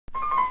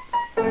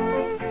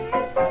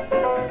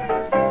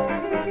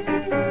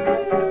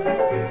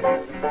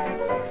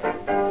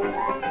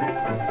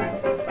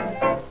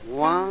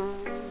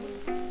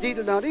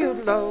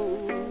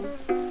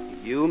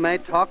You may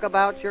talk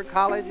about your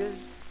colleges,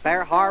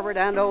 fair Harvard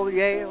and old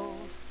Yale,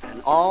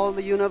 and all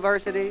the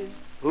universities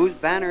whose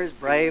banners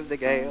brave the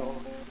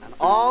gale, and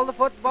all the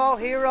football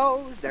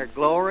heroes, their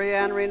glory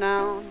and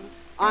renown.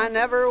 I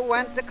never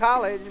went to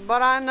college,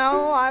 but I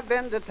know I've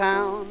been to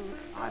town.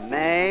 I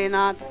may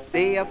not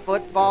be a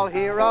football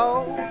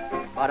hero,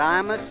 but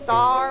I'm a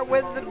star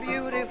with the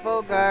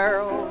beautiful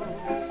girls.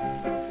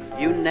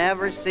 You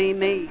never see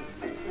me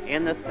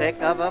in the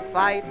thick of a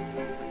fight,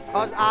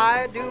 'cause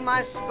I do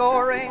my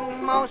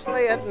scoring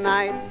mostly at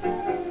night.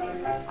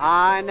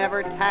 I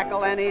never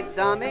tackle any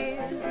dummies.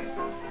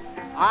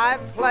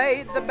 I've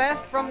played the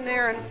best from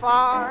near and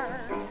far.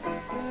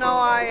 No,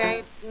 I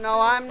ain't. No,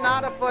 I'm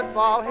not a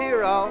football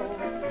hero,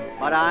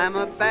 but I'm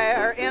a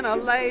bear in a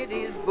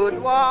lady's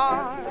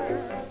boudoir.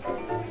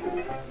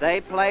 They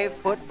play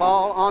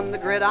football on the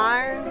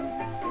gridiron,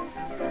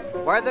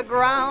 where the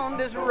ground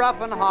is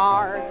rough and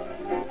hard.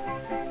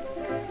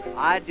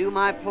 I do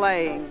my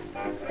playing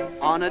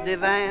on a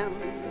divan.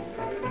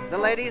 The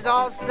ladies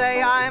all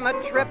say I'm a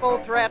triple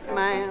threat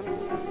man.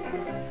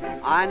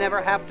 I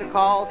never have to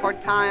call for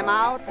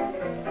timeout,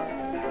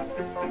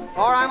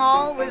 for I'm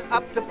always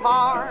up to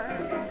par.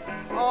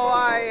 Oh,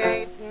 I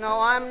ain't, no,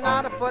 I'm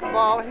not a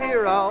football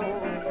hero,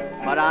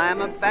 but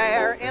I'm a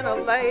bear in a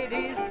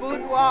lady's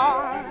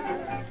boudoir.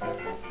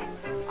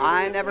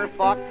 I never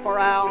fought for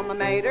alma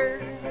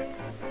mater,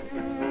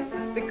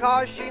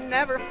 because she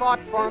never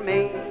fought for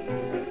me.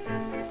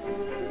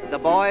 The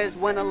boys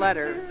win a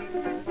letter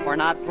for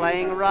not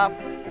playing rough.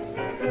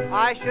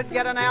 I should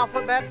get an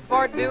alphabet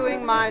for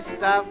doing my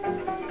stuff.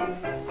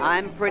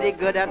 I'm pretty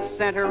good at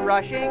center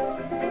rushing.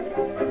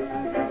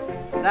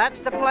 That's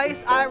the place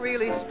I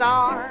really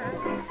star.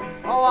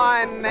 Oh,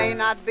 I may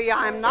not be,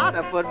 I'm not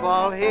a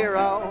football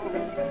hero,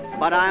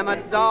 but I'm a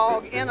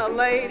dog in a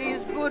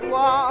lady's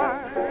boudoir.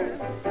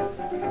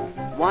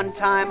 One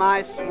time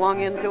I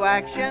swung into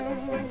action.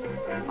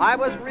 I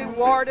was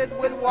rewarded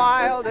with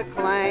wild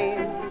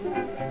acclaim.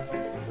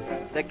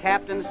 The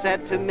captain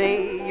said to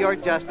me, "You're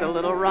just a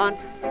little runt.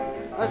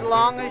 As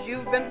long as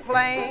you've been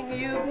playing,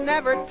 you've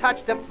never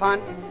touched a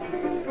punt."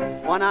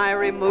 When I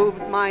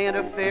removed my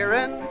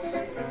interference,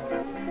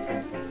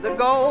 the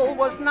goal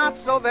was not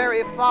so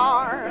very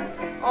far.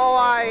 Oh,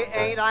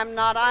 I'm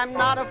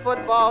not a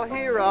football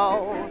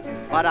hero,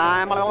 but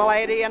I'm a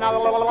lady in a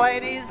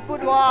lady's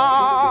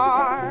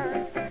boudoir.